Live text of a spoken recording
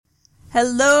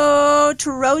Hello,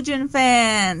 Trojan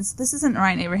fans! This isn't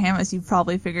Ryan Abraham, as you've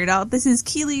probably figured out. This is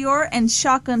Keely Orr and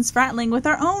Shotgun Spratling with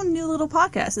our own new little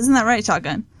podcast. Isn't that right,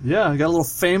 Shotgun? Yeah, I got a little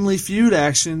family feud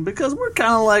action because we're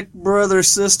kind of like brother,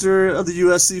 sister of the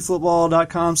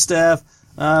USCFootball.com staff.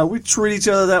 We treat each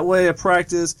other that way at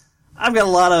practice. I've got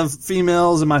a lot of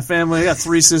females in my family. I got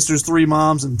 3 sisters, 3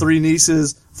 moms, and 3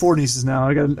 nieces. 4 nieces now.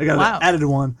 I got wow. added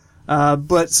one.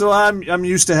 But so I'm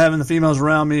used to having the females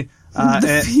around me.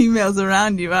 The females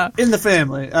around you, in the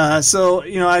family. So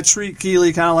I treat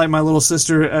Keely kind of like my little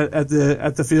sister at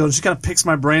the field. She kind of picks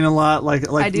my brain a lot,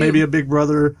 like maybe a big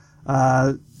brother.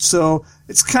 So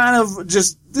it's kind of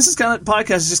just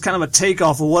podcast is just kind of a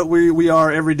takeoff of what we are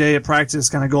every day at practice,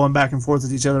 kind of going back and forth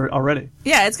with each other already.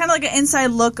 Yeah, it's kind of like an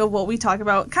inside look of what we talk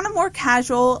about, kind of more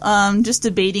casual, just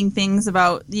debating things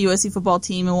about the USC football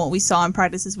team and what we saw in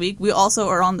practice this week. We also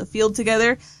are on the field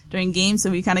together during games, so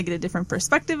we kind of get a different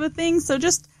perspective of things. So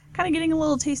just kind of getting a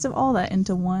little taste of all that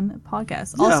into one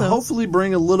podcast. Yeah, also, hopefully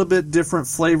bring a little bit different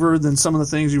flavor than some of the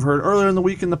things you've heard earlier in the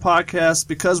week in the podcast,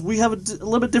 because we have a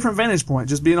little bit different vantage point,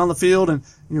 just being on the field and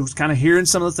kind of hearing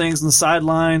some of the things on the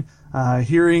sideline,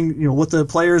 hearing what the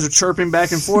players are chirping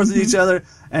back and forth at each other,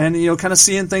 and kind of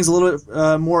seeing things a little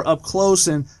bit more up close.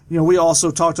 And we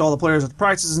also talk to all the players at the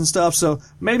practices and stuff, so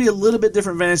maybe a little bit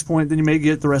different vantage point than you may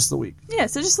get the rest of the week. Yeah,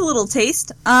 so just a little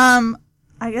taste.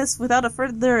 I guess without a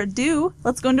further ado,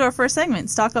 let's go into our first segment.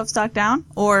 Stock up, stock down,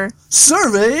 or...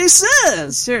 Survey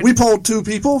says! Sure. We polled 2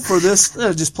 people for this,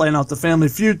 just playing out the family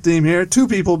feud theme here. 2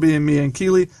 people being me and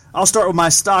Keely. I'll start with my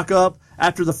stock up.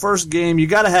 After the first game, you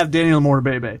gotta have Daniel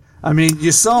Imatorbhebhe. I mean,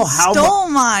 you saw how... Stole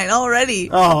mine already.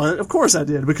 Oh, of course I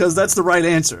did, because that's the right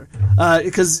answer.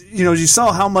 Because, you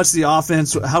saw how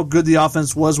good the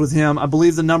offense was with him. I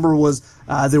believe the number was,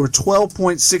 there were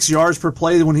 12.6 yards per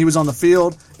play when he was on the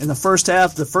field. In the first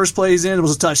half, the first play he's in, it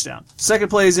was a touchdown. Second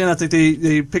play he's in, I think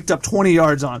they picked up 20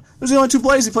 yards on. Those are the only 2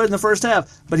 plays he played in the first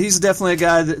half, but he's definitely a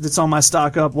guy that's on my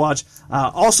stock up watch.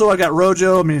 Also, I got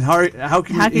Rojo. I mean, how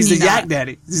can he's the yak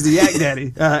daddy. He's the yak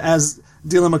daddy, as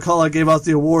Dylan McCullough gave out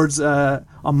the awards on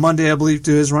Monday, I believe,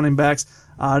 to his running backs.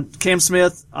 Cam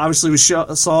Smith, obviously, we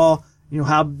saw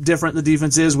how different the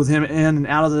defense is with him in and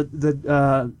out of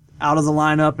the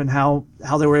lineup, and how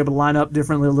they were able to line up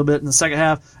differently a little bit in the second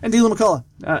half. And Dylan McCullough,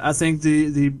 I think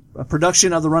the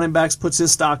production of the running backs puts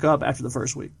his stock up after the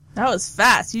first week. That was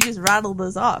fast. You just rattled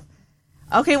those off.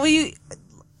 Okay, well, you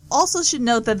also should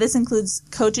note that this includes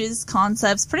coaches,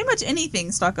 concepts, pretty much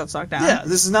anything, stock up, stock down. Yeah,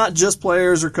 this is not just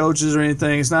players or coaches or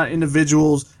anything. It's not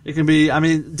individuals. It can be,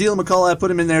 Dylan McCullough, I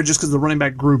put him in there just because of the running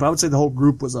back group. I would say the whole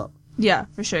group was up. Yeah,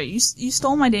 for sure. You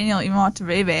stole my Daniel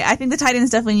Imatorbhebhe. I think the tight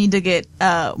ends definitely need to get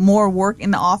more work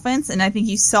in the offense, and I think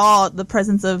you saw the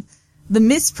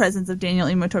mispresence of Daniel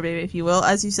Imatorbhebhe, if you will.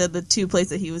 As you said, the 2 plays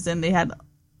that he was in, they had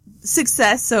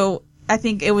success, so I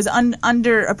think it was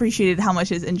underappreciated how much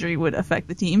his injury would affect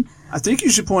the team. I think you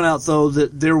should point out, though,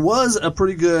 that there was a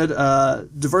pretty good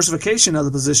diversification of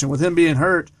the position with him being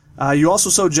hurt. You also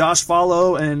saw Josh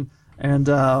Follow and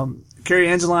Kerry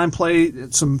Angeline play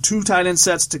some 2 tight end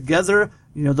sets together.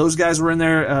 Those guys were in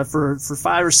there for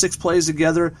 5 or 6 plays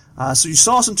together. So you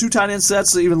saw some 2 tight end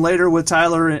sets even later with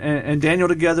Tyler and Daniel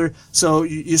together. So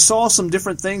you saw some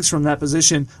different things from that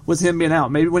position with him being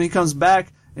out. Maybe when he comes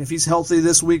back, if he's healthy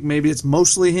this week, maybe it's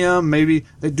mostly him. Maybe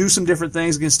they do some different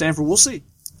things against Stanford. We'll see.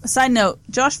 A side note,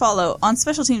 Josh Follow, on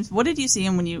special teams, what did you see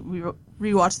him when you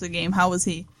rewatched the game? How was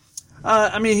he?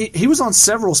 He was on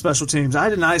several special teams. I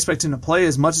did not expect him to play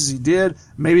as much as he did.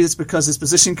 Maybe it's because his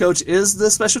position coach is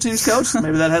the special teams coach.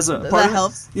 Maybe that has a part that of it.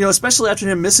 helps. Especially after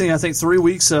him missing, I think, 3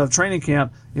 weeks of training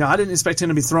camp. I didn't expect him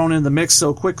to be thrown in the mix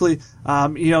so quickly.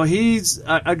 He's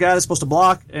a guy that's supposed to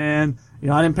block, and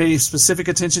I didn't pay specific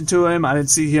attention to him. I didn't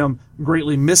see him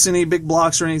greatly miss any big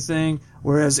blocks or anything.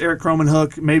 Whereas Eric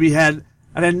Cromanhook maybe had.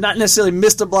 And then not necessarily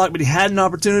missed a block, but he had an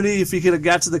opportunity. If he could have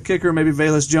got to the kicker, maybe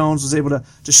Velus Jones was able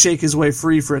to shake his way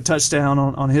free for a touchdown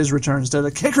on his return instead of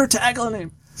the kicker tackling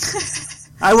him.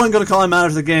 I wasn't going to call him out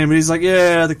after the game, but he's like,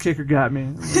 yeah, the kicker got me.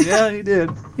 Like, yeah, he did.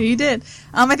 He did.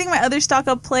 I think my other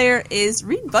stock-up player is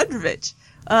Reed Budrovich.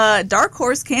 Dark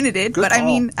horse candidate, Good but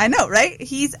call. I know, right?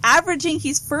 He's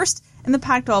first in the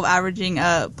Pac-12 averaging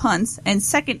punts and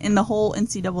second in the whole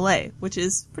NCAA, which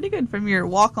is pretty good from your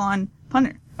walk-on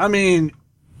punter.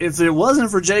 If it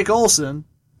wasn't for Jake Olson,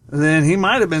 then he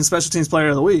might have been Special Teams Player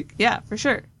of the Week. Yeah, for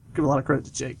sure. Give a lot of credit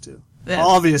to Jake, too. Yeah.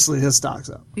 Obviously, his stock's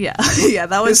up. Yeah, yeah,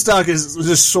 that was... His stock is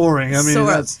just soaring.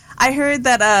 That's... I heard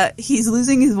that he's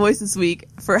losing his voice this week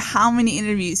for how many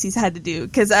interviews he's had to do.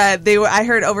 Because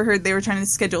overheard they were trying to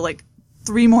schedule,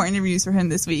 3 more interviews for him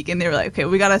this week, and they were like, okay,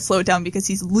 we gotta slow it down because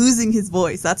he's losing his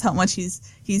voice. That's how much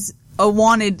he's a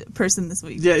wanted person this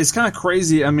week. Yeah, it's kind of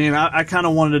crazy. I mean, I kind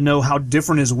of wanted to know how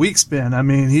different his week's been. I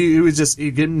mean, he was just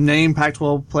getting named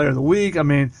Pac-12 Player of the Week. I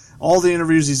mean, all the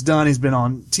interviews he's done, he's been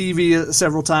on TV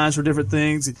several times for different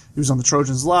things. He was on the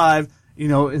Trojans Live,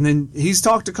 and then he's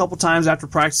talked a couple times after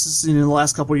practices in the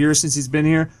last couple of years since he's been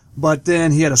here. But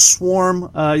then he had a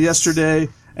swarm yesterday,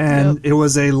 and It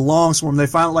was a long swarm. They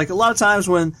found, like, a lot of times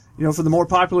when, for the more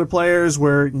popular players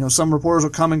where, some reporters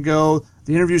will come and go,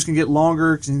 the interviews can get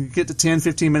longer, can get to 10,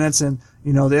 15 minutes, and, the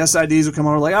SIDs will come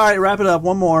over like, all right, wrap it up,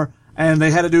 one more. And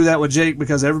they had to do that with Jake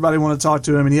because everybody wanted to talk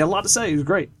to him, and he had a lot to say. He was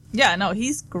great. Yeah, no,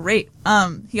 he's great.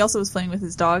 He also was playing with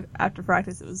his dog after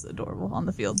practice. It was adorable on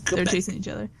the field. They were chasing each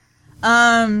other.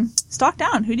 Stock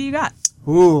down. Who do you got?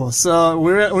 Ooh, so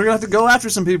we're gonna have to go after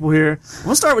some people here.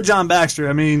 We'll start with John Baxter.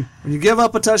 I mean, when you give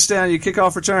up a touchdown, you kick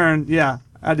off return. Yeah,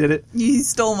 I did it. You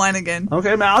stole mine again.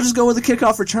 Okay, man, I'll just go with the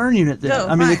kickoff return unit then.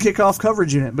 No, the kickoff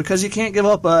coverage unit, because you can't give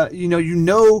up you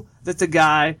know that the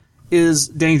guy is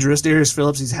dangerous, Darius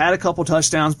Phillips. He's had a couple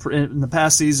touchdowns in the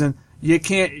past season. You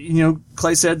can't,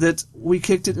 Clay said that we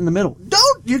kicked it in the middle.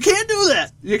 You can't do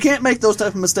that. You can't make those type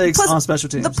of mistakes on special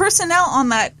teams. The personnel on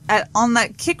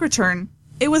that kick return,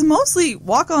 it was mostly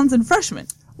walk-ons and freshmen.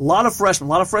 A lot of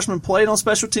freshmen played on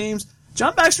special teams.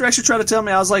 John Baxter actually tried to tell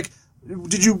me, I was like,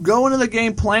 did you go into the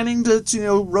game planning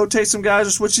to rotate some guys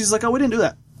or switch? He's like, oh, we didn't do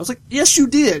that. I was like, yes, you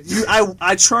did.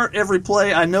 I chart every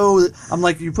play. I know that. I'm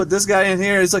like, you put this guy in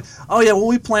here. He's like, oh yeah, well,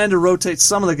 we plan to rotate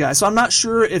some of the guys. So I'm not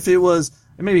sure if it was,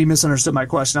 maybe he misunderstood my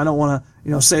question. I don't want to,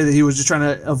 say that he was just trying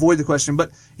to avoid the question,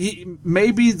 but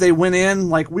maybe they went in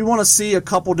like, we want to see a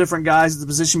couple different guys at the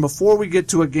position before we get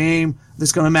to a game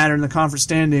that's going to matter in the conference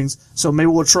standings. So maybe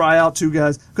we'll try out two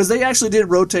guys, because they actually did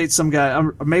rotate some guys.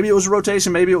 Maybe it was a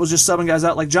rotation, maybe it was just subbing guys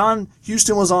out. Like John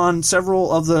Houston was on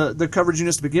several of the coverage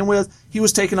units to begin with. He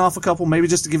was taking off a couple, maybe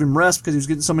just to give him rest because he was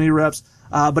getting so many reps.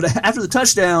 But after the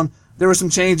touchdown, there were some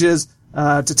changes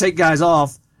to take guys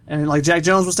off. And like Jack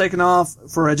Jones was taken off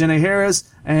for Janae Harris,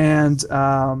 and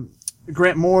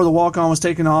Grant Moore, the walk-on, was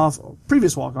taken off.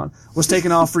 Previous walk-on was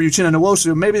taken off for Uchenna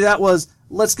Nwosu. Maybe that was,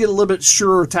 let's get a little bit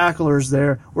surer tacklers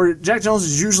there. Where Jack Jones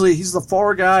is usually, he's the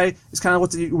far guy. He's kind of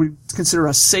what we consider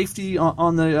a safety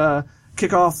on the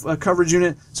kickoff coverage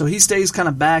unit. So he stays kind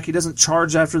of back. He doesn't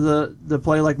charge after the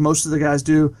play like most of the guys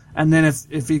do. And then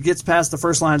if he gets past the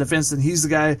first line of defense, then he's the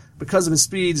guy, because of his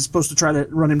speed, is supposed to try to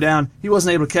run him down. He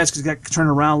wasn't able to catch because he got turned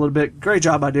around a little bit. Great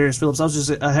job by Darius Phillips. That was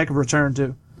just a heck of a return,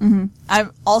 too. Mm-hmm.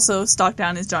 I've also stocked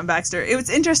down as John Baxter. It was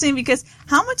interesting because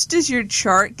how much does your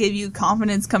chart give you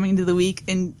confidence coming into the week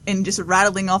in just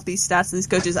rattling off these stats to these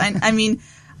coaches? I mean,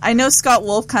 I know Scott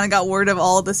Wolf kind of got word of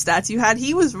all the stats you had.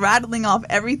 He was rattling off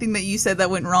everything that you said that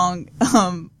went wrong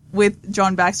with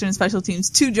John Baxter and special teams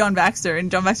to John Baxter, and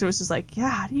John Baxter was just like, yeah,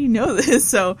 how do you know this?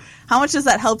 So how much does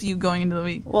that help you going into the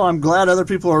week? Well, I'm glad other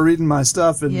people are reading my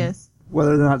stuff, and yes,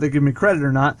 whether or not they give me credit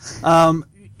or not.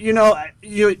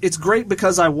 It's great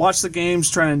because I watch the games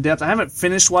trying in depth. I haven't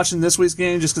finished watching this week's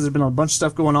game just because there's been a bunch of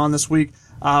stuff going on this week.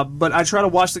 But I try to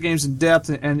watch the games in depth,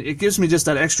 and it gives me just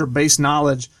that extra base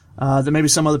knowledge that maybe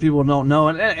some other people don't know.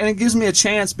 And it gives me a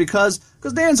chance because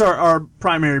Dan's our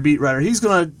primary beat writer. He's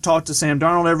going to talk to Sam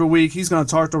Darnold every week. He's going to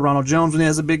talk to Ronald Jones when he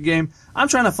has a big game. I'm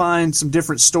trying to find some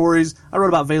different stories. I wrote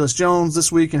about Velus Jones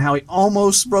this week and how he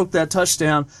almost broke that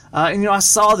touchdown. I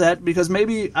saw that because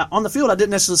maybe on the field I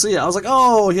didn't necessarily see it. I was like,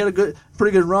 oh, he had a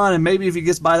pretty good run, and maybe if he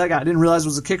gets by that guy, I didn't realize it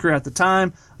was a kicker at the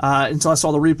time until I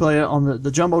saw the replay on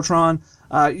the Jumbotron.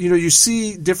 You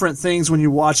see different things when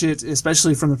you watch it,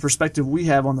 especially from the perspective we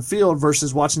have on the field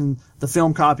versus watching the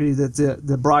film copy that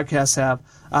the broadcasts have.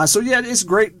 So yeah, it's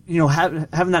great,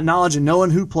 having that knowledge and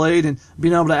knowing who played and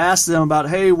being able to ask them about,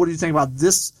 hey, what do you think about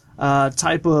this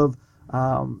type of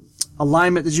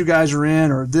alignment that you guys are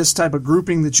in, or this type of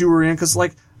grouping that you were in? Because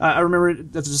I remember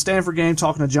at the Stanford game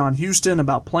talking to John Houston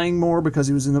about playing more because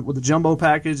he was with the jumbo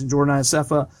package and Jordan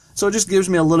Iosefa. So it just gives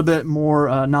me a little bit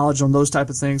more knowledge on those type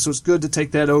of things. So it's good to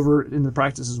take that over into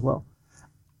practice as well.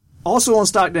 Also on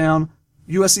stock down,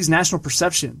 USC's national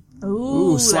perception.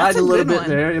 Ooh, slide a little bit one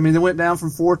there. I mean, they went down from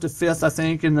 4th to 5th, I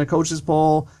think, in the coaches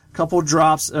poll. A couple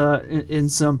drops in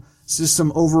some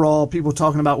overall people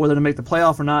talking about whether to make the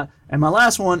playoff or not. And my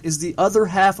last one is the other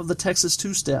half of the Texas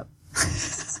two-step.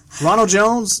 Ronald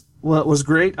Jones was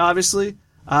great, obviously.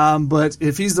 But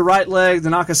if he's the right leg,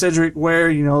 then Aka Cedric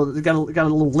Ware, they got a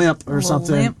little limp or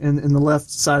something in the left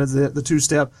side of the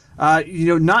two-step.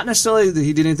 Not necessarily that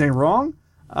he did anything wrong,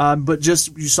 but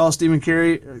just you saw Stephen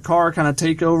Carr kind of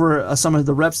take over some of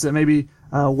the reps that maybe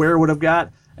Ware would have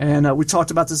got. And we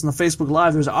talked about this in the Facebook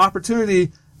Live. There's an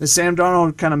opportunity that Sam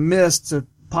Darnold kind of missed to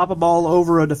pop a ball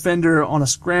over a defender on a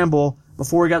scramble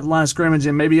before he got the line of scrimmage,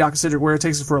 and maybe Cedric Ware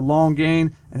takes it for a long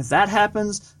gain. And if that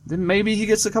happens, then maybe he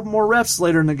gets a couple more reps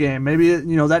later in the game. Maybe,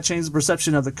 that changes the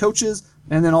perception of the coaches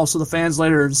and then also the fans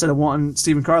later. Instead of wanting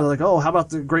Stephen Carr, they're like, oh, how about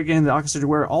the great game that Cedric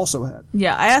Ware also had?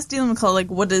 Yeah, I asked Dylan McCullough,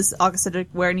 like, what does Cedric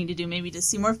Ware need to do maybe to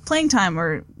see more playing time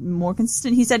or more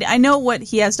consistent? He said, I know what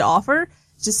he has to offer.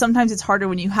 Just sometimes it's harder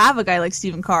when you have a guy like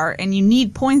Stephen Carr and you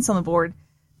need points on the board.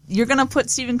 You're going to put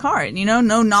Stephen Carr in,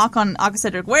 no knock on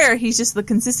Cedric Ware. He's just the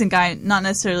consistent guy, not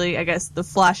necessarily, I guess, the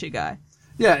flashy guy.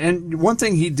 Yeah, and one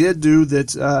thing he did do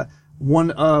that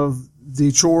one of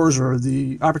the chores or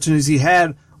the opportunities he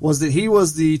had was that he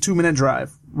was the 2-minute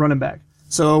drive running back.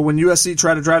 So when USC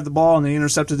tried to drive the ball and they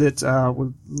intercepted it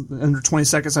with under 20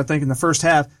 seconds, I think, in the first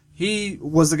half, he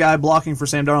was the guy blocking for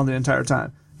Sam Darnold the entire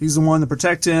time. He's the one to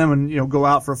protect him and, go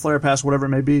out for a flare pass, whatever it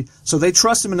may be. So they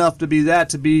trust him enough to be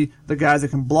the guy that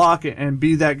can block it and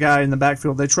be that guy in the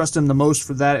backfield. They trust him the most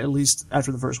for that, at least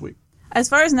after the first week. As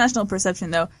far as national perception,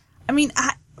 though, I mean,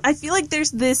 I feel like there's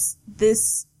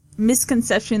this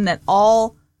misconception that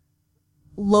all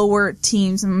lower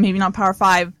teams, maybe not Power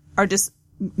 5, are just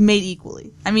made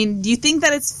equally. I mean, do you think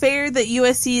that it's fair that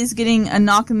USC is getting a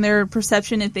knock in their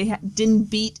perception if they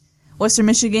didn't beat Western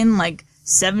Michigan,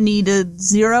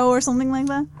 70-0 or something like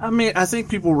that? I mean, I think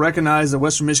people recognize that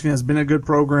Western Michigan has been a good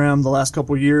program the last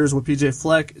couple of years with PJ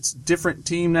Fleck. It's a different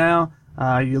team now.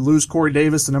 You lose Corey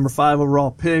Davis, the number 5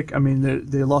 overall pick. I mean,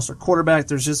 they lost their quarterback.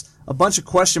 There's just a bunch of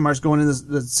question marks going into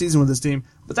the season with this team.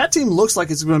 But that team looks like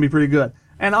it's going to be pretty good.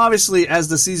 And obviously, as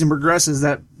the season progresses,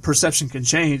 that perception can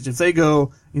change. If they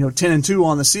go, 10-2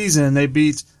 on the season, they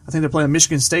beat, I think they're playing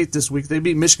Michigan State this week. They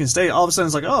beat Michigan State. All of a sudden,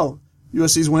 it's like, oh,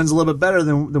 USC's wins a little bit better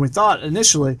than we thought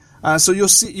initially. So you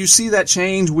see that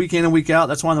change week in and week out.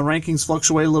 That's why the rankings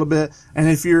fluctuate a little bit. And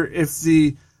if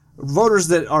the voters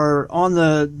that are on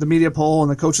the media poll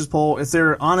and the coaches poll, if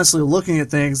they're honestly looking at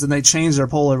things, then they change their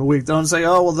poll every week. They don't say,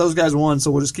 oh, well, those guys won,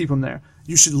 so we'll just keep them there.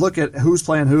 You should look at who's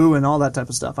playing who and all that type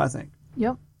of stuff, I think.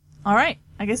 Yep. All right.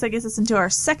 I guess that gets us into our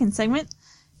second segment.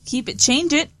 Keep it,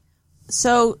 change it.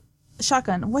 So,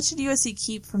 Shotgun, what should USC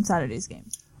keep from Saturday's game?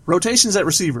 Rotations at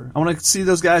receiver. I want to see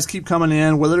those guys keep coming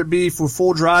in, whether it be for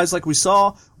full drives like we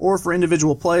saw or for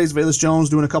individual plays. Velus Jones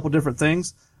doing a couple different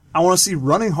things. I want to see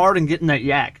running hard and getting that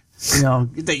yak.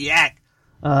 Get the yak.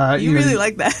 You really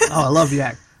like that. Oh, I love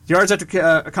yak. Yards after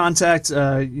contact,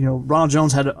 Ronald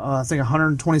Jones had, I think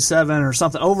 127 or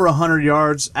something, over 100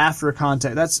 yards after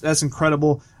contact. That's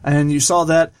incredible. And you saw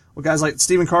that with guys like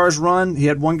Stephen Carr's run. He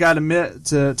had one guy to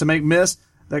make miss.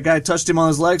 That guy touched him on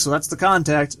his leg, so that's the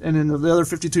contact. And then the other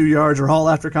 52 yards are all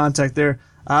after contact there.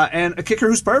 And a kicker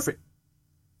who's perfect.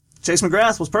 Chase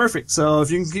McGrath was perfect. So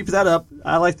if you can keep that up,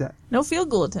 I like that. No field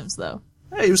goal attempts, though.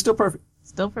 Hey, he was still perfect.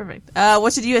 Still perfect.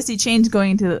 What should USC change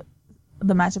going into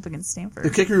the matchup against Stanford? The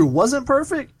kicker who wasn't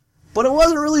perfect, but it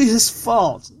wasn't really his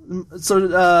fault.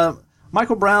 So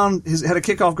Michael Brown had a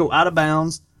kickoff go out of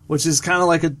bounds, which is kind of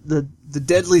like the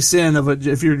deadly sin of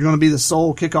if you're going to be the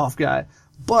sole kickoff guy.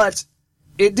 But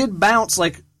it did bounce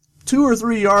 2 or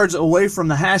 3 yards away from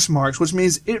the hash marks, which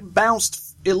means it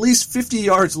bounced at least 50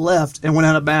 yards left and went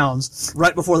out of bounds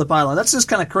right before the pylon. That's just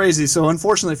kind of crazy. So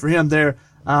unfortunately for him there,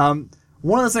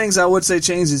 one of the things I would say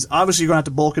change is obviously you're going to have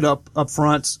to bulk it up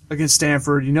front against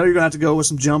Stanford. You're going to have to go with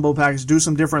some jumbo package, do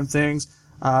some different things.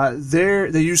 They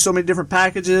use so many different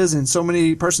packages and so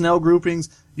many personnel groupings.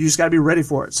 You just got to be ready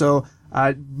for it. So,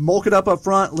 bulk it up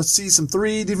front. Let's see some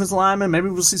 3 defensive linemen. Maybe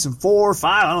we'll see some 4,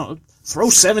 5. I don't know.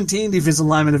 Throw 17 defensive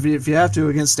linemen if you have to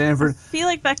against Stanford. I feel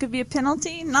like that could be a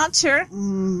penalty. Not sure.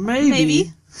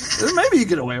 Maybe you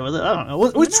get away with it. I don't know.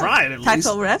 We'll try it at least.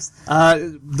 Tackle refs.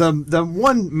 The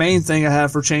one main thing I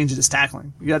have for change is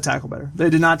tackling. You got to tackle better.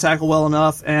 They did not tackle well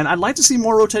enough, and I'd like to see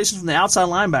more rotations from the outside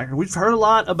linebacker. We've heard a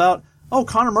lot about,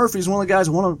 Connor Murphy's one of the guys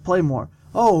who want to play more.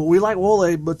 We like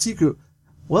Wole Batiku.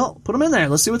 Well, put them in there.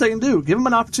 Let's see what they can do. Give them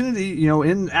an opportunity,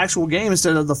 in actual game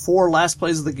instead of the 4 last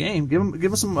plays of the game. Give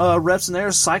them some reps in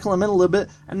there, cycle them in a little bit,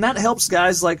 and that helps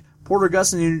guys like Porter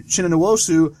Gustin and Uchenna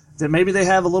Nwosu that maybe they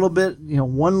have a little bit,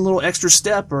 one little extra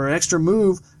step or extra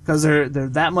move because they're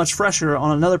that much fresher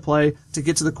on another play to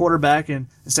get to the quarterback, and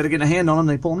instead of getting a hand on them,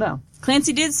 they pull them down.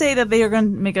 Clancy did say that they are going to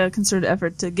make a concerted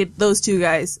effort to get those 2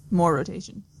 guys more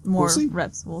rotation, more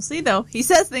reps. We'll see, though. He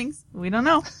says things. We don't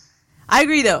know. I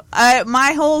agree, though.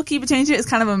 My whole keep it, change it is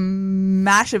kind of a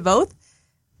mash of both.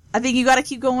 I think you got to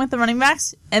keep going with the running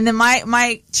backs, and then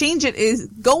my change it is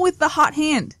go with the hot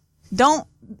hand.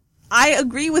 I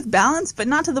agree with balance, but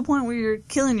not to the point where you're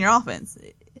killing your offense.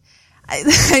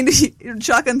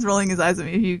 Shotgun's rolling his eyes at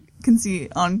me if you can see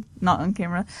not on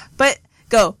camera. But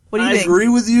go. What do you think? I agree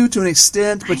with you to an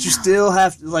extent, but you still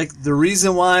have the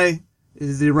reason why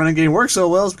the running game worked so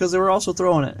well is because they were also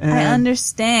throwing it. And I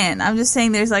understand. I'm just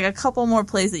saying there's like a couple more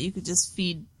plays that you could just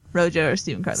feed Rojo or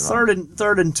Stephen Carr the ball.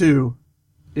 Third and 2,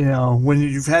 when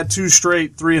you've had 2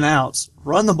 straight 3-and-outs,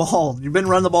 run the ball. You've been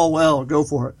running the ball well. Go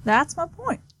for it. That's my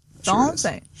point. That's all I'm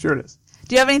saying. Sure it is.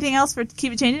 Do you have anything else for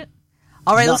Keep It Changing It?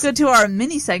 All right, let's go to our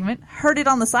mini segment, Heard It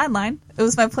on the Sideline. It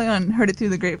was my play on Heard It Through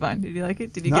the Grapevine. Did you like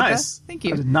it? Did you get that? Thank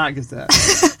you. I did not get that.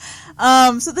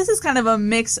 So this is kind of a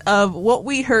mix of what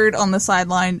we heard on the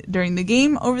sideline during the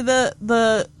game over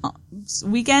the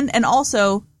weekend, and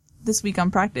also this week on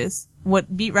practice,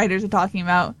 what beat writers are talking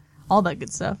about, all that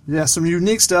good stuff. Yeah, some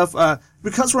unique stuff.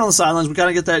 Because we're on the sidelines, we got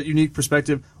to get that unique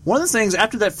perspective. One of the things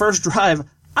after that first drive,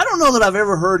 I don't know that I've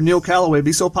ever heard Neil Callaway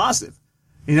be so positive.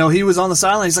 He was on the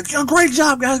sideline. He's like, great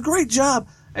job, guys, great job.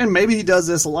 And maybe he does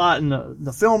this a lot in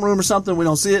the film room or something. We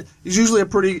don't see it. He's usually a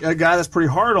guy that's pretty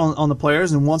hard on the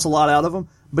players and wants a lot out of them.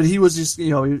 But he was just,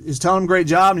 he was telling them great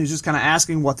job, and he was just kind of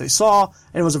asking what they saw.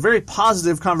 And it was a very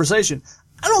positive conversation.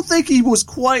 I don't think he was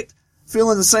quite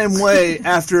feeling the same way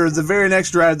after the very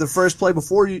next drive, the first play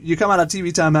before you come out of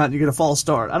TV timeout and you get a false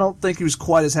start. I don't think he was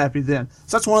quite as happy then.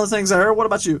 So that's one of the things I heard. What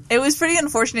about you? It was pretty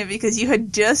unfortunate because you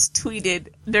had just tweeted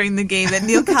during the game that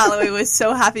Neil Callaway was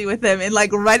so happy with them, and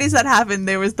like right as that happened,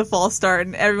 there was the false start,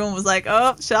 and everyone was like,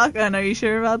 "Oh, shotgun, are you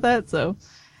sure about that?" So,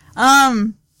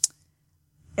 a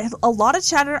lot of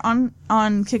chatter on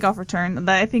kickoff return.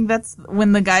 I think that's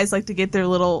when the guys like to get their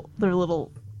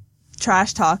little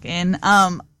trash talk in.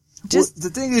 The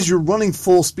thing is, you're running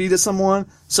full speed at someone,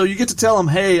 so you get to tell them,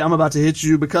 "Hey, I'm about to hit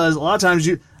you," because a lot of times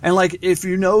if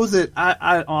you know that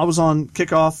I was on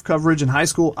kickoff coverage in high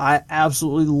school, I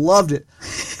absolutely loved it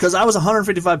because I was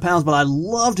 155 pounds, but I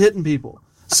loved hitting people.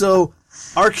 So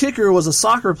our kicker was a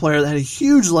soccer player that had a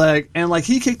huge leg, and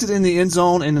he kicked it in the end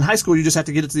zone. And in high school, you just have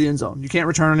to get it to the end zone. You can't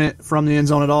return it from the end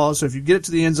zone at all. So if you get it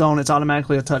to the end zone, it's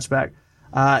automatically a touchback.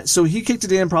 So he kicked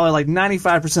it in probably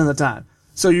 95% of the time.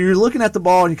 So you're looking at the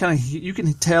ball, and you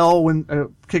can tell when a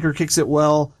kicker kicks it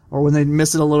well or when they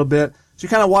miss it a little bit. So you're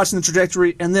kind of watching the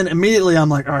trajectory, and then immediately I'm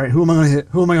like, all right, who am I going to hit?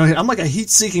 Who am I going to hit? I'm like a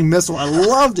heat-seeking missile. I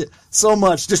loved it so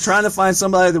much, just trying to find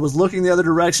somebody that was looking the other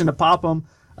direction to pop them.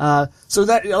 I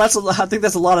think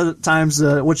that's a lot of times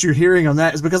what you're hearing on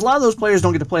that is because a lot of those players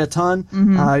don't get to play a ton.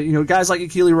 Mm-hmm. Guys like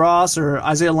Akili Ross or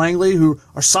Isaiah Langley who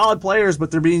are solid players, but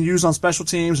they're being used on special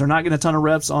teams. They're not getting a ton of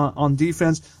reps on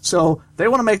defense. So they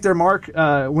want to make their mark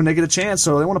when they get a chance.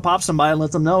 So they want to pop somebody and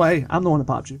let them know, hey, I'm the one that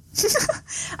popped you.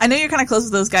 I know you're kind of close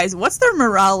with those guys. What's their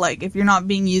morale like if you're not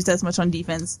being used as much on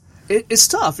defense? It's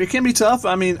tough. It can be tough.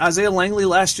 I mean, Isaiah Langley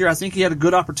last year, I think he had a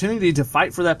good opportunity to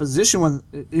fight for that position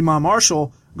with Iman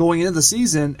Marshall going into the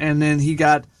season, and then he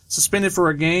got suspended for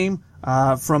a game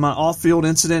from an off-field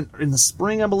incident in the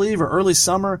spring, I believe, or early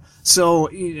summer. So,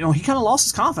 he kind of lost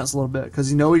his confidence a little bit because,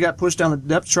 he got pushed down the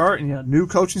depth chart and he had a new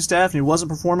coaching staff and he wasn't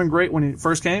performing great when he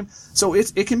first came. So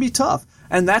it can be tough.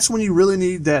 And that's when you really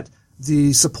need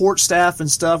the support staff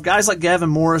and stuff, guys like Gavin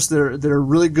Morris that are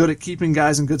really good at keeping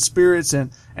guys in good spirits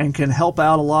and can help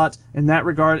out a lot in that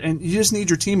regard. And you just need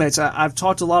your teammates. I've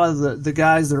talked to a lot of the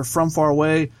guys that are from far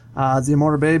away, the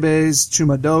Imortabebes,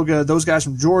 Chuma Doga, those guys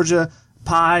from Georgia,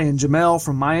 Pi and Jamel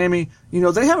from Miami.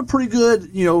 They have a pretty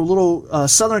good, little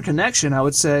Southern connection, I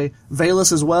would say.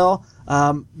 Velas as well.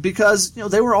 Because,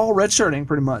 they were all redshirting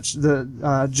pretty much.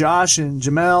 The Josh and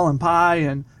Jamel and Pi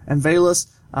and Velas.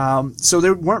 So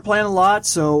they weren't playing a lot,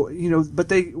 so, but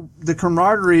the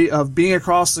camaraderie of being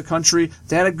across the country,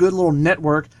 they had a good little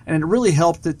network, and it really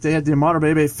helped that they had the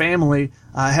Imortabebe family,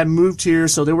 had moved here,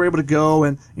 so they were able to go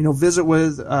and, visit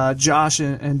with, Josh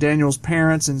and Daniel's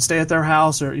parents and stay at their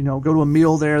house or, go to a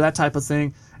meal there, that type of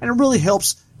thing. And it really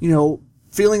helps,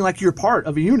 feeling like you're part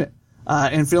of a unit,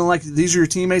 and feeling like these are your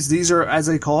teammates, these are, as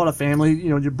they call it, a family,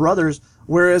 your brothers,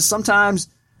 whereas sometimes,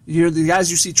 the guys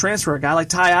you see transfer, a guy like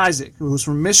Ty Isaac, who was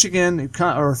from Michigan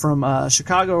or from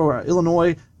Chicago or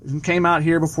Illinois, and came out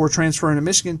here before transferring to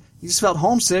Michigan. He just felt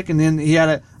homesick, and then he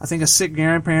had a sick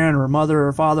grandparent or a mother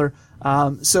or father.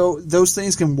 So those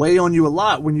things can weigh on you a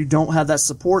lot when you don't have that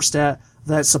support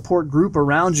that support group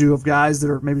around you of guys that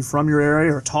are maybe from your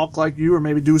area or talk like you or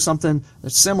maybe do something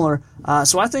that's similar.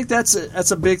 So I think that's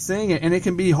a big thing, and it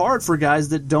can be hard for guys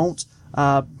that don't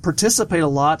participate a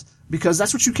lot. Because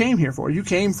that's what you came here for. You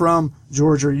came from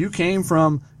Georgia. You came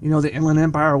from, the Inland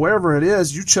Empire or wherever it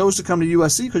is. You chose to come to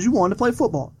USC because you wanted to play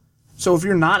football. So if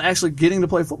you're not actually getting to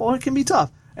play football, it can be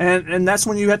tough. And that's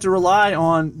when you have to rely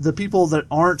on the people that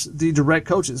aren't the direct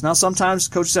coaches. Now, sometimes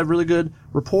coaches have really good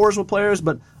rapport with players,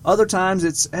 but other times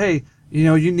it's, hey,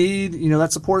 you need,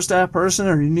 that support staff person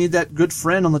or you need that good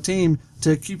friend on the team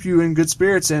to keep you in good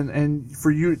spirits and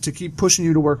for you to keep pushing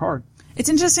you to work hard. It's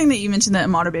interesting that you mentioned the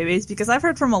Immater Bebes because I've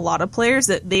heard from a lot of players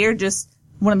that they are just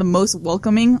one of the most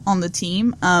welcoming on the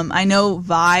team. I know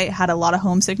Vi had a lot of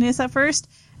homesickness at first,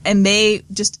 and they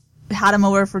just had him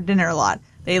over for dinner a lot.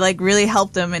 They really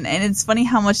helped him, and it's funny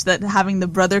how much that having the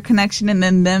brother connection and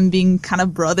then them being kind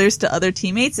of brothers to other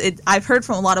teammates. I've heard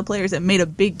from a lot of players it made a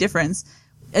big difference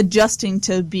adjusting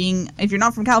to being, if you're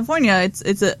not from California,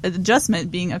 it's an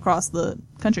adjustment being across the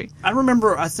country. I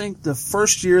remember, I think the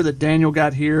first year that Daniel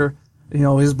got here,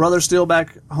 his brother's still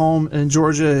back home in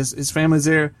Georgia, his family's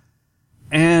there.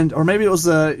 Or maybe it was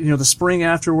the spring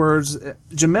afterwards.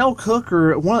 Jamel Cook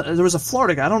there was a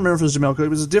Florida guy. I don't remember if it was Jamel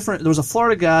Cook. There was a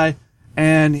Florida guy,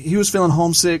 and he was feeling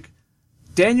homesick.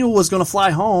 Daniel was going to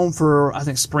fly home for, I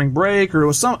think, spring break, or it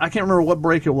was I can't remember what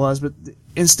break it was, but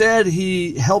instead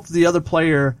he helped the other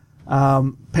player,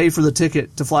 pay for the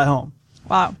ticket to fly home.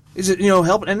 Wow. Is it,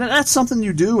 help, and that's something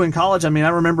you do in college. I mean, I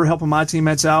remember helping my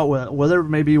teammates out, whether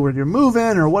maybe when you're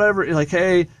moving or whatever, like,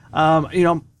 hey,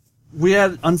 we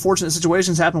had unfortunate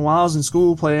situations happen while I was in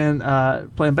school playing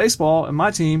baseball, and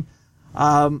my team,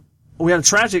 we had a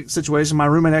tragic situation. My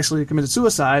roommate actually committed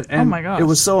suicide, and oh my gosh. It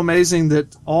was so amazing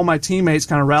that all my teammates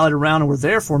kind of rallied around and were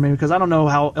there for me, because I don't know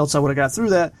how else I would have got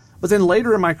through that. But then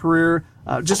later in my career,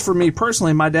 just for me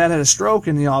personally, my dad had a stroke,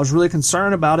 and I was really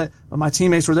concerned about it, but my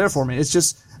teammates were there for me. It's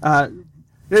just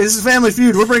this is Family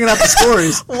Feud. We're bringing up the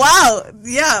stories. Wow.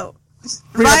 Yeah.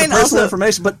 Bringing up the personal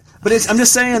information, but I'm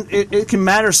just saying it can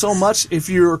matter so much if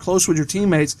you're close with your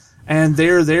teammates and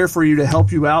they're there for you to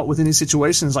help you out with any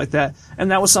situations like that. And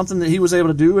that was something that he was able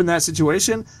to do in that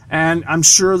situation. And I'm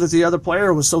sure that the other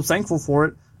player was so thankful for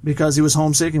it because he was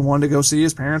homesick and wanted to go see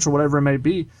his parents or whatever it may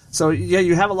be. So yeah,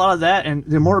 you have a lot of that. And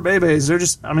the Immater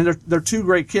Bebes, they're two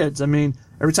great kids. I mean,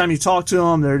 every time you talk to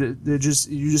them, you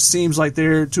just seems like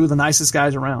they're two of the nicest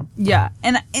guys around. Yeah.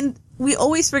 And we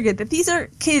always forget that these are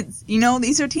kids,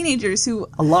 these are teenagers who...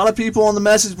 A lot of people on the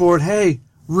message board, hey,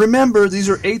 remember, these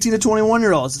are 18 to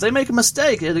 21-year-olds. If they make a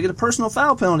mistake, they get a personal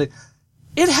foul penalty.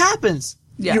 It happens.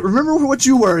 Yeah. Remember what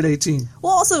you were at 18.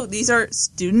 Well, also, these are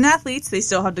student athletes. They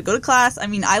still have to go to class. I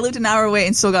mean, I lived an hour away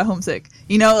and still got homesick.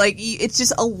 It's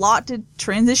just a lot to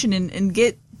transition and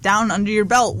get down under your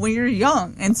belt when you're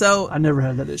young. And so... I never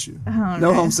had that issue. Okay.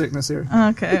 No homesickness here.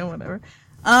 Okay, whatever.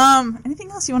 Anything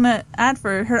else you want to add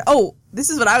for her? Oh, this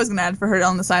is what I was going to add for her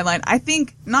on the sideline. I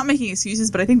think, not making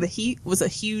excuses, but I think the Heat was a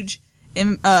huge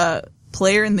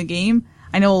player in the game.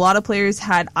 I know a lot of players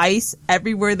had ice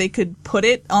everywhere they could put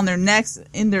it, on their necks,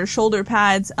 in their shoulder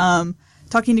pads.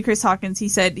 Talking to Chris Hawkins, he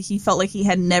said he felt like he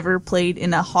had never played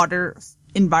in a hotter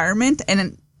environment.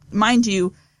 And mind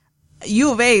you,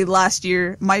 U of A last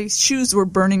year, my shoes were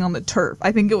burning on the turf.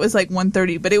 I think it was like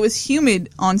 130, but it was humid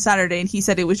on Saturday, and he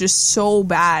said it was just so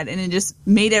bad, and it just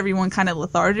made everyone kind of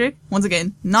lethargic. Once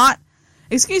again, not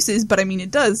excuses, but I mean,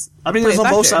 it does. I mean, it was on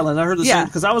both sidelines. I heard the same,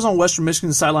 because I was on Western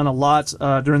Michigan's sideline a lot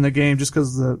during the game, just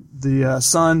because the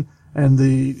sun and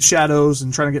the shadows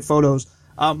and trying to get photos.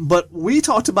 But we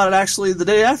talked about it actually the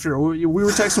day after. We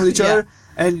were texting with each other.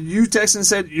 And you texted and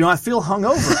said, I feel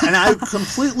hungover. And I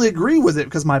completely agree with it,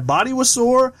 because my body was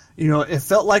sore. It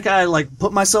felt like I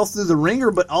put myself through the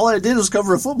ringer, but all I did was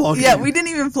cover a football game. Yeah, we didn't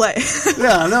even play.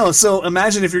 Yeah, I know. So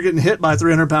imagine if you're getting hit by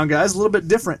 300-pound guys, a little bit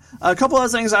different. A couple other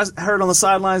things I heard on the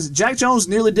sidelines. Jack Jones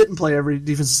nearly didn't play every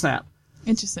defensive snap.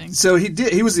 Interesting. So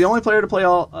he was the only player to play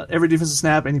every defensive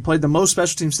snap, and he played the most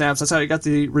special team snaps. That's how he got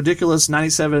the ridiculous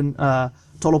 97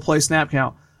 total play snap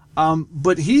count.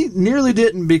 But he nearly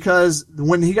didn't, because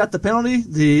when he got the penalty,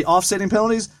 the offsetting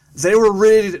penalties, they were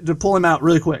ready to pull him out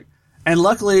really quick. And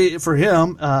luckily for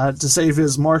him, to save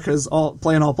his mark as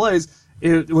playing all plays,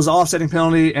 it was an offsetting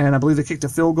penalty, and I believe they kicked a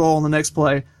field goal on the next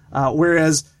play.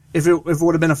 Whereas if it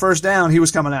would have been a first down, he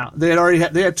was coming out. They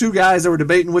had two guys that were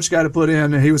debating which guy to put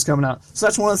in, and he was coming out. So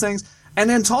that's one of the things. And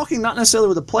then talking not necessarily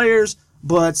with the players,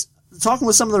 but talking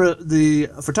with some of the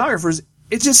photographers,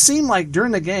 it just seemed like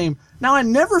during the game. Now, I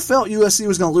never felt USC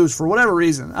was going to lose for whatever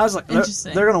reason. I was like, they're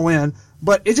going to win.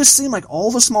 But it just seemed like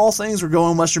all the small things were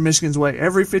going Western Michigan's way.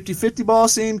 Every 50-50 ball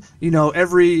seemed,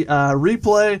 every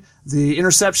replay, the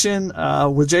interception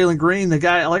with Jalen Green, the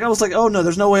guy, I was like, oh no,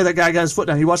 there's no way that guy got his foot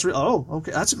down. He watched it. Oh,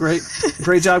 okay, that's a great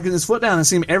job getting his foot down. It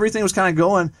seemed everything was kind of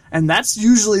going, and that's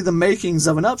usually the makings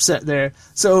of an upset there.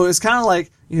 So it's kind of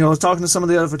like, talking to some of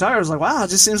the other photographers, like, wow, it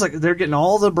just seems like they're getting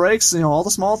all the breaks, all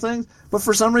the small things. But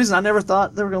for some reason, I never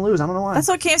thought they were going to lose. I don't know why. That's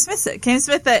what Cam Smith said. Cam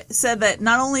Smith said that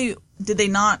not only did they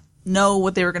not know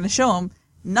what they were going to show him,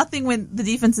 nothing went the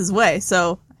defense's way.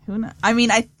 So, who knows? I mean,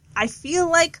 I feel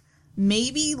like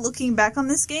maybe looking back on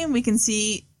this game, we can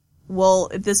see well,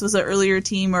 if this was an earlier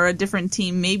team or a different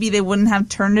team, maybe they wouldn't have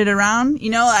turned it around.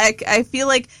 You know, I feel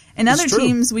like in other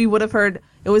teams we would have heard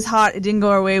it was hot, it didn't go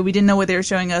our way, we didn't know what they were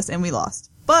showing us, and we lost.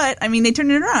 But, I mean, they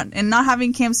turned it around, and not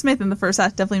having Cam Smith in the first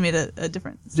half definitely made a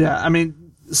difference. Yeah, I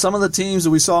mean, some of the teams that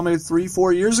we saw maybe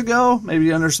 3-4 years ago,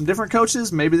 maybe under some different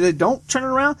coaches, maybe they don't turn it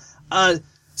around.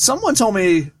 Someone told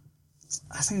me,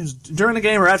 I think it was during the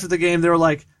game or after the game, they were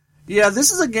like, yeah,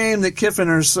 this is a game that Kiffin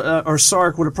or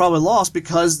Sark would have probably lost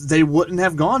because they wouldn't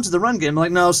have gone to the run game.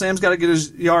 Like, no, Sam's got to get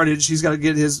his yardage. He's got to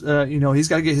get his, he's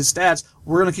got to get his stats.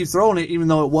 We're going to keep throwing it even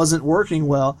though it wasn't working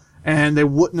well. And they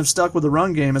wouldn't have stuck with the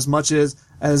run game as much as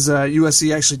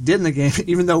USC actually did in the game,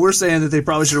 even though we're saying that they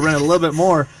probably should have run it a little bit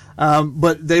more.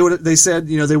 But they said,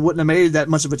 they wouldn't have made that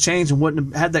much of a change and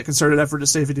wouldn't have had that concerted effort to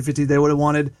stay 50-50. They would have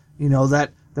wanted,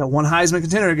 that one Heisman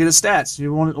contender to get his stats.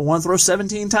 You want to throw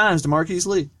 17 times to Marquise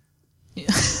Lee.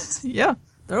 Yeah,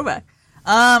 throwback.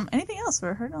 Anything else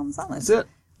for Heard on the Sideline? That's it.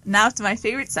 Now to my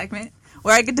favorite segment,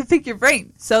 where I get to pick your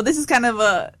brain. So this is kind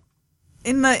of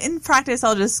in practice,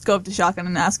 I'll just go up to Shotgun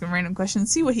and ask him random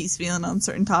questions, see what he's feeling on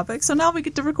certain topics. So now we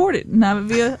get to record it and have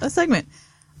it via a segment.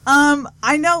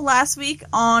 I know last week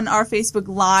on our Facebook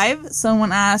Live,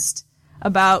 someone asked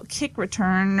about kick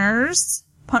returners,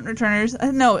 punt returners.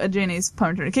 No, Ajayne's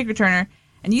punt returner, kick returner,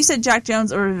 and you said Jack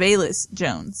Jones or Velus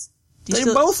Jones. They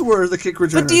both were the kick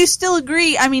returner. But do you still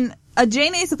agree? I mean,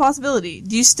 Ajayne is a possibility.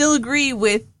 Do you still agree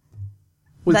with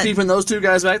keeping those two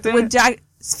guys back there? With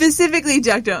specifically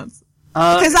Jack Jones?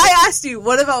 Because I asked you,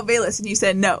 what about Velus? And you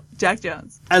said no, Jack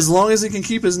Jones. As long as he can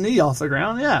keep his knee off the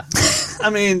ground, yeah. I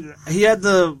mean, he had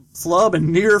the flub and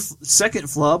near second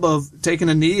flub of taking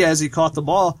a knee as he caught the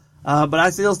ball. But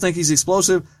I still think he's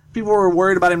explosive. People were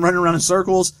worried about him running around in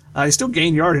circles. He still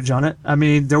gained yardage on it. I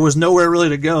mean, there was nowhere really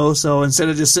to go. So instead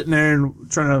of just sitting there and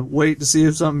trying to wait to see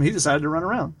if something, he decided to run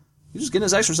around. He's just getting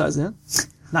his exercise in.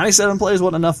 97 plays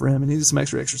wasn't enough for him. He needed some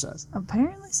extra exercise.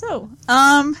 Apparently so.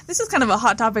 This is kind of a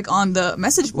hot topic on the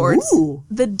message boards. Ooh.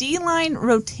 The D-line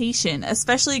rotation,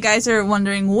 especially guys are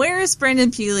wondering, where is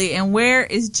Brandon Peely and where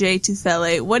is Jay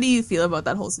Tufele? What do you feel about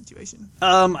that whole situation?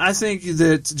 I think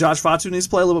that Josh Fatu needs to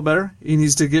play a little bit better. He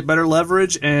needs to get better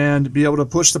leverage and be able to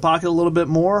push the pocket a little bit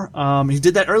more. He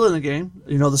did that early in the game.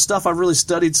 The stuff I've really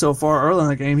studied so far early in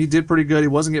the game, he did pretty good. He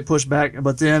wasn't getting pushed back.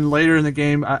 But then later in the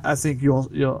game, I think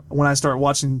you'll when I start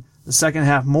watching the second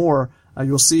half more,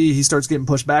 you'll see he starts getting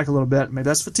pushed back a little bit. Maybe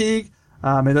that's fatigue.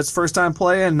 Maybe that's first time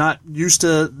playing, not used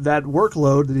to that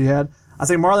workload that he had. I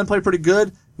think Marlon played pretty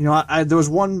good. There was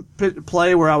one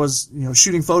play where I was,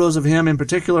 shooting photos of him in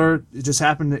particular. It just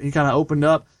happened that he kind of opened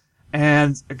up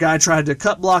and a guy tried to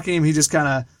cut block him. He just kind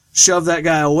of shoved that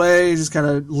guy away, just kind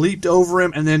of leaped over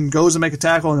him and then goes to make a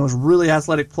tackle. And it was a really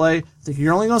athletic play. I think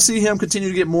you're only going to see him continue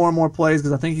to get more and more plays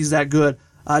because I think he's that good.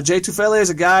 Jay Tufele is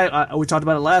a guy, we talked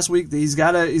about it last week, that he's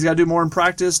got to do more in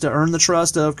practice to earn the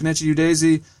trust of Kenechi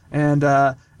Udeze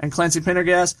and Clancy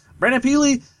Pendergast. Brandon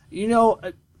Peely,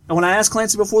 when I asked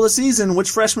Clancy before the season,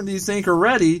 which freshmen do you think are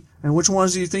ready and which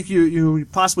ones do you think you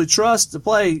possibly trust to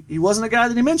play, he wasn't a guy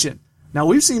that he mentioned. Now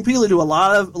we've seen Peely do a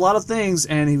lot of things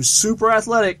and he was super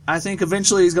athletic. I think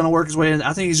eventually he's going to work his way in.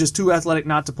 I think he's just too athletic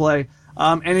not to play.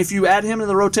 And if you add him to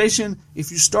the rotation,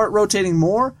 if you start rotating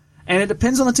more, and it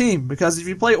depends on the team, because if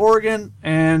you play Oregon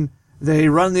and they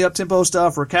run the up-tempo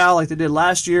stuff, or Cal like they did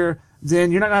last year,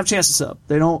 then you're not gonna have a chance to sub.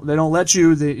 They don't let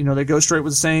you. They go straight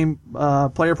with the same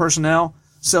player personnel.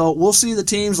 So we'll see the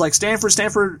teams like Stanford.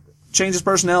 Stanford changes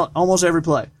personnel almost every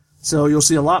play. So you'll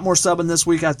see a lot more subbing this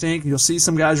week, I think. You'll see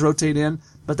some guys rotate in,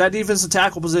 but that defensive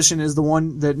tackle position is the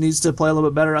one that needs to play a little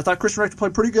bit better. I thought Christian Rector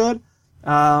played pretty good.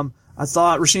 I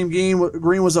thought Rasheem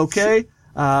Green was okay.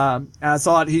 I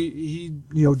thought he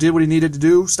did what he needed to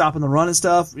do, stopping the run and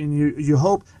stuff, and you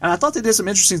hope. And I thought they did some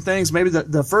interesting things. Maybe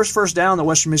the first down that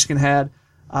Western Michigan had,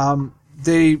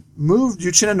 they moved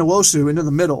Uchenna Nwosu into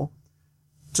the middle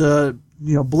to,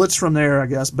 blitz from there, I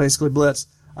guess, basically blitz.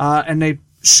 And they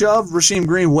shoved Rasheem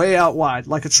Green way out wide,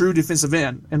 like a true defensive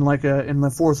end, in the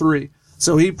 4-3.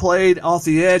 So he played off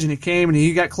the edge and he came and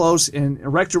he got close and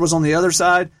Rector was on the other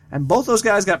side and both those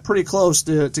guys got pretty close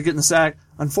to getting the sack.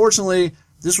 Unfortunately,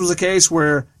 this was a case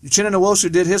where Uchenna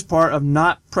Nwosu did his part of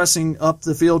not pressing up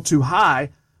the field too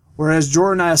high, whereas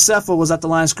Jordan Iosefa was at the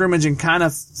line of scrimmage and kind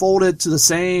of folded to the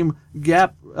same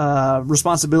gap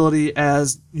responsibility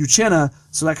as Uchenna,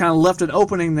 so that kind of left an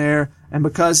opening there, and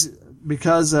because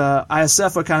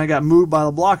Iosefa kind of got moved by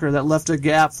the blocker, that left a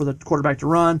gap for the quarterback to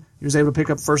run. He was able to pick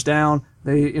up first down.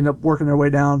 They end up working their way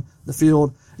down the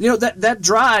field. That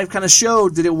drive kind of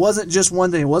showed that it wasn't just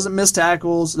one thing. It wasn't missed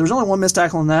tackles. There was only one missed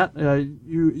tackle in that.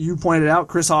 You pointed out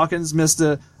Chris Hawkins missed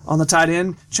on the tight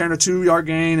end, turned a 2-yard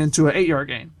gain into an 8-yard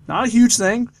gain. Not a huge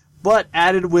thing, but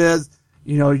added with,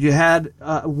 you had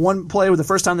one play with the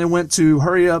first time they went to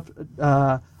hurry up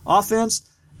offense,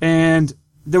 and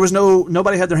there was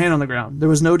nobody had their hand on the ground. There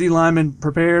was no D lineman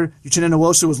prepared. Uchenna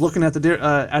Nwosu was looking at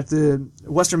the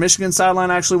Western Michigan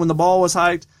sideline actually when the ball was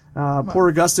hiked.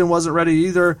 Porter Gustin wasn't ready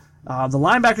either. The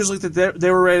linebackers looked like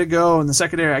they were ready to go, and the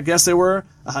secondary, I guess they were,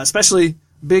 especially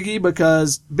Biggie,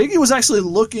 because Biggie was actually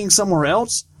looking somewhere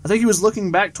else. I think he was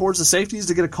looking back towards the safeties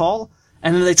to get a call,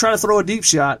 and then they try to throw a deep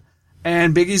shot,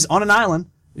 and Biggie's on an island.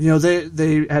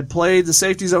 They had played the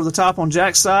safeties over the top on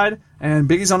Jack's side, and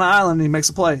Biggie's on the island, and he makes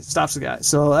a play, stops the guy.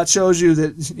 So that shows you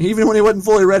that even when he wasn't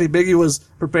fully ready, Biggie was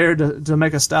prepared to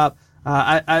make a stop.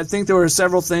 I think there were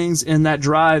several things in that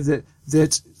drive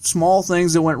that small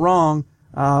things that went wrong,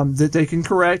 that they can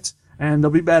correct and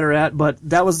they'll be better at, but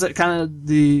that was kind of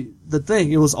the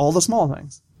thing. It was all the small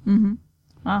things. Mm-hmm.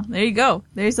 Well, there you go.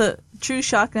 There's a true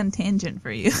shotgun tangent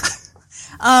for you.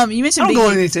 You mentioned Biggie. I don't go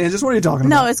on any tangents. What are you talking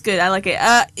about? No, it's good. I like it.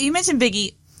 You mentioned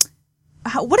Biggie.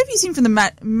 What have you seen from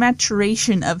the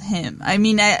maturation of him? I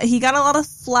mean, he got a lot of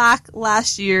flack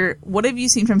last year. What have you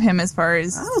seen from him as far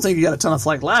as... I don't think he got a ton of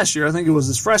flack last year. I think it was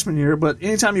his freshman year, but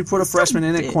anytime you put a freshman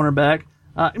in at cornerback,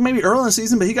 maybe early in the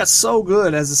season, but he got so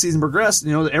good as the season progressed,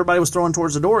 everybody was throwing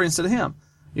towards the door instead of him.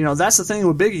 That's the thing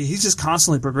with Biggie. He's just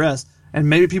constantly progressed. And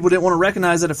maybe people didn't want to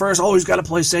recognize that at first. Oh, he's got to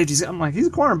play safety. I'm like, he's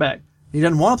a cornerback. He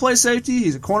doesn't want to play safety.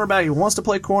 He's a cornerback. He wants to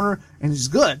play corner, and he's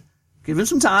good. Give him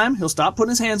some time. He'll stop putting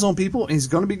his hands on people, and he's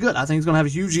going to be good. I think he's going to have a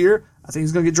huge year. I think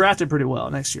he's going to get drafted pretty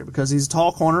well next year because he's a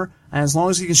tall corner, and as long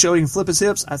as he can show he can flip his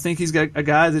hips, I think he's got a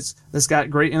guy that's got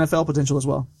great NFL potential as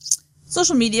well.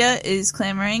 Social media is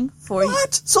clamoring for...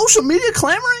 What? Social media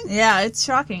clamoring? Yeah, it's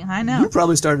shocking. I know. You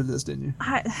probably started this, didn't you?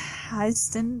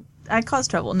 I caused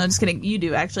trouble. No, just kidding. You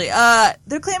do, actually.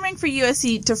 They're clamoring for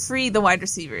USC to free the wide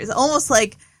receivers. Almost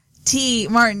like T.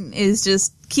 Martin is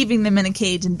just keeping them in a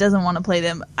cage and doesn't want to play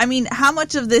them. I mean, how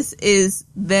much of this is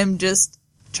them just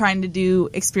trying to do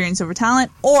experience over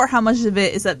talent, or how much of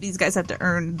it is that these guys have to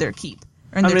earn their keep,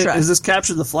 earn their trust? Is this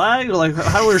capture the flag? Or like,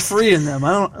 how are we freeing them?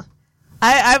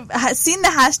 I've seen the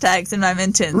hashtags in my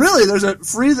mentions. Really? There's a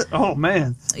free... Oh,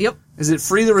 man. Yep. Is it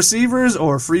free the receivers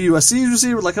or free USC's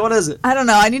receiver? Like, what is it? I don't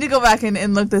know. I need to go back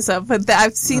and look this up, but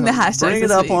I've seen the hashtags. Bring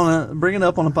it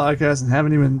up on a podcast and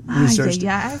haven't even researched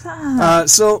it.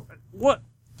 So what?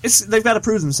 They've got to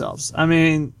prove themselves. I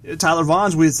mean, Tyler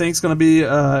Vaughn, we think is going to be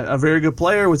a very good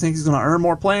player. We think he's going to earn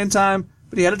more playing time,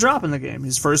 but he had a drop in the game.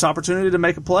 His first opportunity to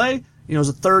make a play, it was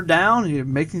a third down. He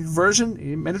making a conversion.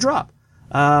 He made a drop.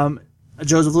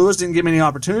 Joseph Lewis didn't get many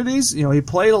opportunities. He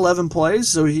played 11 plays,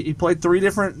 so he played 3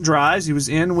 different drives. He was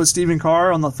in with Stephen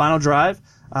Carr on the final drive.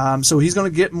 So he's going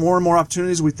to get more and more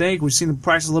opportunities, we think. We've seen him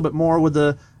practice a little bit more with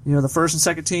the first and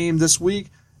second team this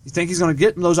week. You think he's going to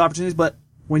get those opportunities, but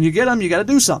when you get them, you got to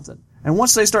do something. And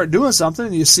once they start doing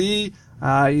something, you see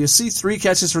 3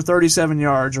 catches for 37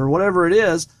 yards or whatever it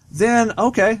is, then,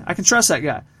 okay, I can trust that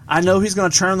guy. I know he's going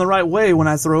to turn the right way when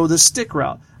I throw this stick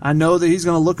route. I know that he's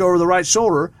going to look over the right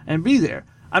shoulder and be there.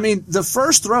 I mean, the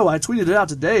first throw, I tweeted it out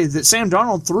today, that Sam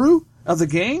Darnold threw of the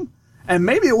game, and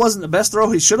maybe it wasn't the best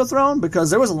throw he should have thrown because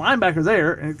there was a linebacker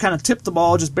there and it kind of tipped the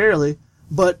ball just barely,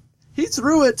 but he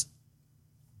threw it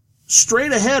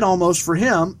straight ahead almost for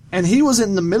him, and he was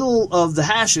in the middle of the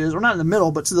hashes, or not in the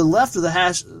middle, but to the left of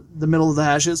the middle of the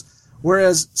hashes,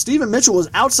 whereas Stephen Mitchell was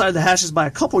outside the hashes by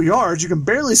a couple yards. You can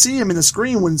barely see him in the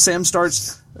screen when Sam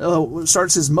starts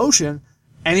his motion,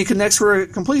 and he connects for a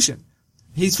completion.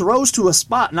 He throws to a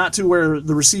spot, not to where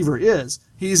the receiver is.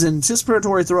 He's an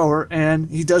anticipatory thrower, and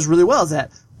he does really well at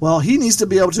that. Well, he needs to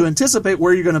be able to anticipate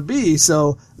where you're going to be,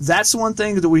 so that's one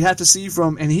thing that we have to see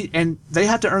from, and they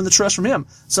have to earn the trust from him.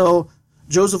 So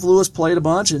Joseph Lewis played a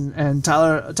bunch, and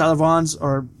Tyler Vaughn's,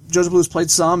 or Joseph Lewis played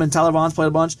some, and Tyler Vaughn's played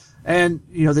a bunch, and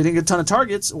they didn't get a ton of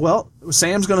targets. Well,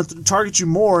 Sam's going to target you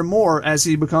more and more as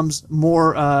he becomes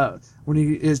more when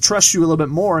he trusts you a little bit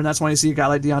more, and that's why you see a guy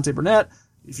like Deontay Burnett.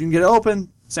 If you can get it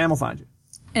open, Sam will find you.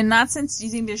 In that sense, do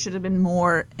you think there should have been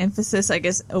more emphasis, I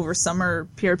guess, over summer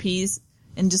PRPs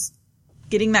and just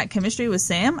getting that chemistry with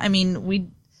Sam? I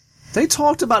mean, they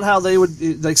talked about how they would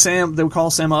call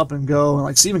Sam up and go, and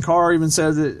like Stephen Carr even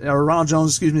said that, or Ronald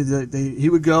Jones, that he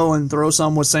would go and throw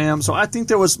some with Sam. So I think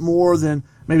there was more than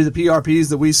maybe the PRPs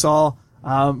that we saw.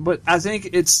 But I think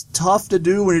it's tough to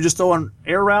do when you're just throwing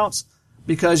air routes,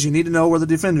 because you need to know where the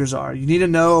defenders are. You need to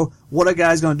know what a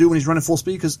guy's going to do when he's running full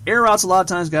speed, because air routes, a lot of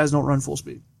times, guys don't run full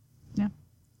speed. Yeah.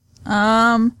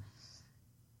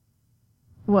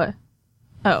 What?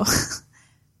 Oh.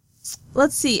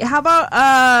 let's see. How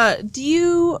about, do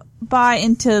you buy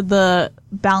into the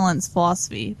balance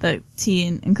philosophy, the T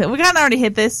and Clay? We kind of already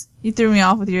hit this. You threw me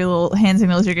off with your little hand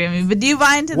signals you're giving me, but do you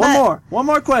buy into that? One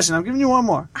more question. I'm giving you one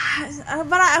more.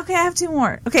 Okay, I have two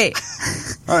more. Okay.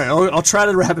 All right, I'll try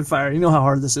to rapid fire. You know how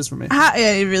hard this is for me. Yeah,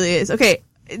 it really is. Okay.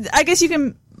 I guess you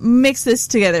can mix this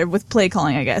together with play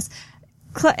calling, I guess.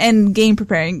 And game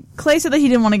preparing. Clay said that he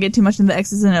didn't want to get too much into the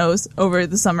X's and O's over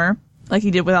the summer, like he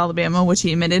did with Alabama, which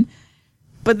he admitted.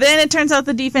 But then it turns out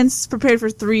the defense prepared for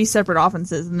 3 separate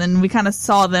offenses, and then we kind of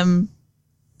saw them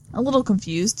a little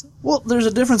confused. Well, there's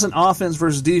a difference in offense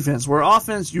versus defense. Where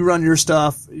offense, you run your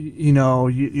stuff,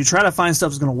 you try to find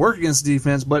stuff that's going to work against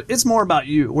defense, but it's more about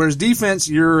you. Whereas defense,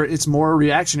 it's more a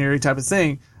reactionary type of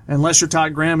thing. Unless you're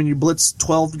Todd Graham and you blitz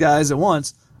 12 guys at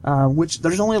once, which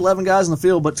there's only 11 guys on the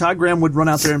field, but Todd Graham would run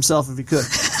out there himself if he could,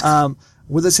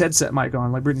 with his headset mic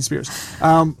on, like Britney Spears.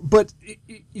 But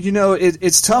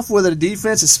it's tough with a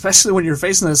defense, especially when you're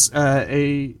facing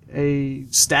a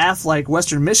staff like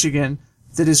Western Michigan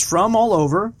that is from all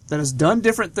over, that has done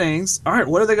different things. All right,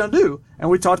 what are they going to do? And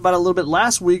we talked about it a little bit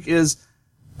last week. Is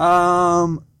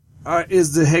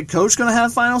the head coach going to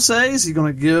have final say? Is he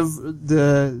going to give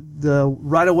the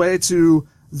right of way to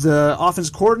the offense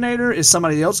coordinator? Is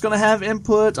somebody else going to have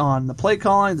input on the play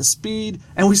calling, the speed?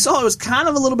 And we saw it was kind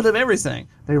of a little bit of everything.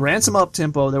 They ran some up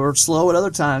tempo. They were slow at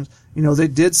other times. They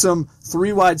did some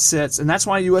 3 wide sets, and that's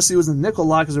why USC was in the nickel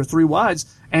lot, because they're 3 wides.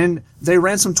 And they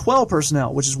ran some 12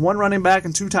 personnel, which is 1 running back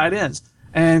and 2 tight ends.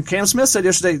 And Cam Smith said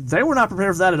yesterday they were not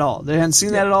prepared for that at all. They hadn't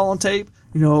seen that at all on tape.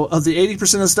 Of the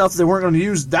 80% of stuff they weren't going to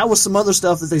use, that was some other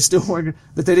stuff that they still weren't,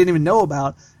 that they didn't even know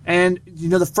about. And,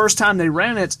 the first time they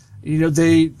ran it,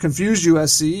 they confused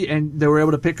USC and they were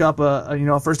able to pick up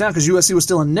a first down, because USC was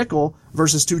still a nickel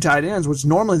versus 2 tight ends, which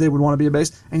normally they would want to be a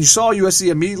base. And you saw USC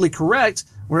immediately correct,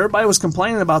 where everybody was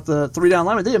complaining about the 3 down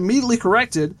lineman. They immediately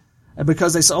corrected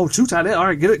because they saw, 2 tight ends. All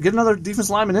right, get another defense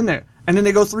lineman in there. And then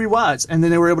they go 3 wides, and then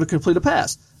they were able to complete a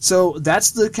pass. So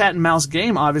that's the cat and mouse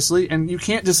game, obviously, and you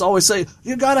can't just always say,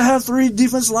 you gotta have 3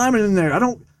 defense linemen in there.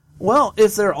 Well,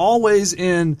 if they're always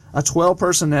in a 12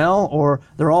 personnel, or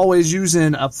they're always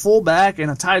using a fullback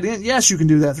and a tight end, yes, you can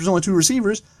do that. There's only 2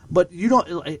 receivers, but you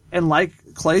don't, and like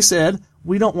Clay said,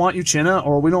 we don't want Uchenna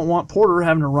or we don't want Porter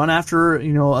having to run after,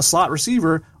 a slot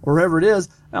receiver or wherever it is.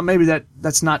 Now, maybe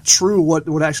that's not true what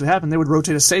would actually happen. They would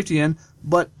rotate a safety in,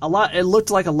 but it looked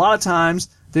like a lot of times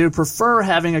they would prefer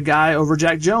having a guy over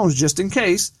Jack Jones just in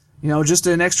case, just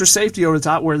an extra safety over the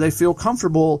top where they feel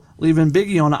comfortable leaving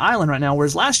Biggie on the island right now.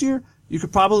 Whereas last year, you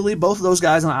could probably leave both of those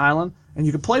guys on the island and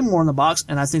you could play more in the box.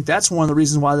 And I think that's one of the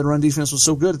reasons why the run defense was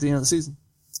so good at the end of the season.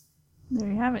 There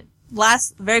you have it.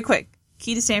 Last, very quick,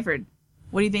 key to Stanford.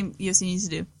 What do you think USC needs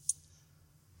to do?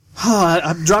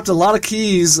 I've dropped a lot of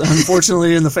keys,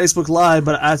 unfortunately, in the Facebook Live,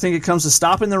 but I think it comes to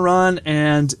stopping the run,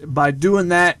 and by doing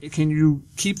that, can you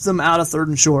keep them out of 3rd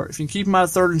and short? If you can keep them out of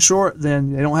 3rd and short,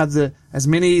 then they don't have as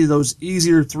many of those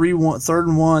easier 3rd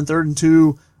and 1, 3rd and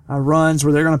 2 runs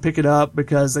where they're going to pick it up,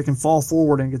 because they can fall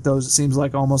forward and get those, it seems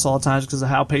like, almost all the times because of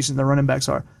how patient the running backs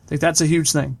are. I think that's a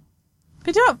huge thing.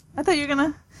 Good job. I thought you were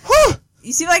going to...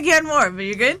 You seem like you had more, but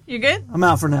you're good? You're good? I'm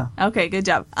out for now. Okay, good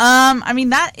job.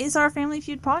 That is our Family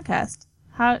Feud podcast.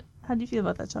 How do you feel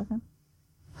about that, Shotgun?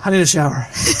 I need a shower.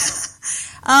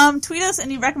 Tweet us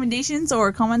any recommendations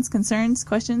or comments, concerns,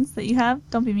 questions that you have.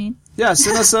 Don't be mean. Yeah,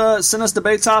 send us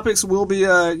debate topics. We'll be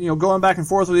going back and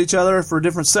forth with each other for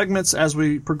different segments as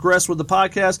we progress with the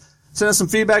podcast. Send us some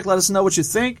feedback. Let us know what you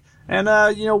think. And,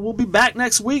 we'll be back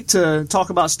next week to talk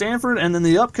about Stanford and then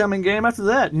the upcoming game after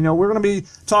that. We're going to be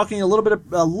talking a little bit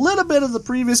of the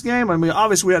previous game. I mean,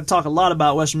 obviously we had to talk a lot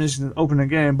about Western Michigan opening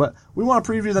game, but we want to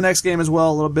preview the next game as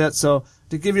well a little bit. So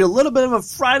to give you a little bit of a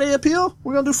Friday appeal,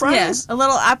 we're going to do Fridays. Yeah, a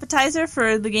little appetizer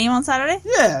for the game on Saturday.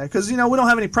 Yeah, because, we don't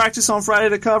have any practice on Friday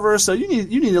to cover, so you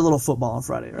need a little football on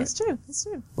Friday, right? It's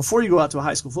true. Before you go out to a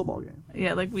high school football game.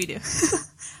 Yeah, like we do.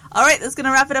 All right, that's going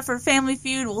to wrap it up for Family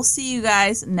Feud. We'll see you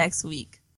guys next week.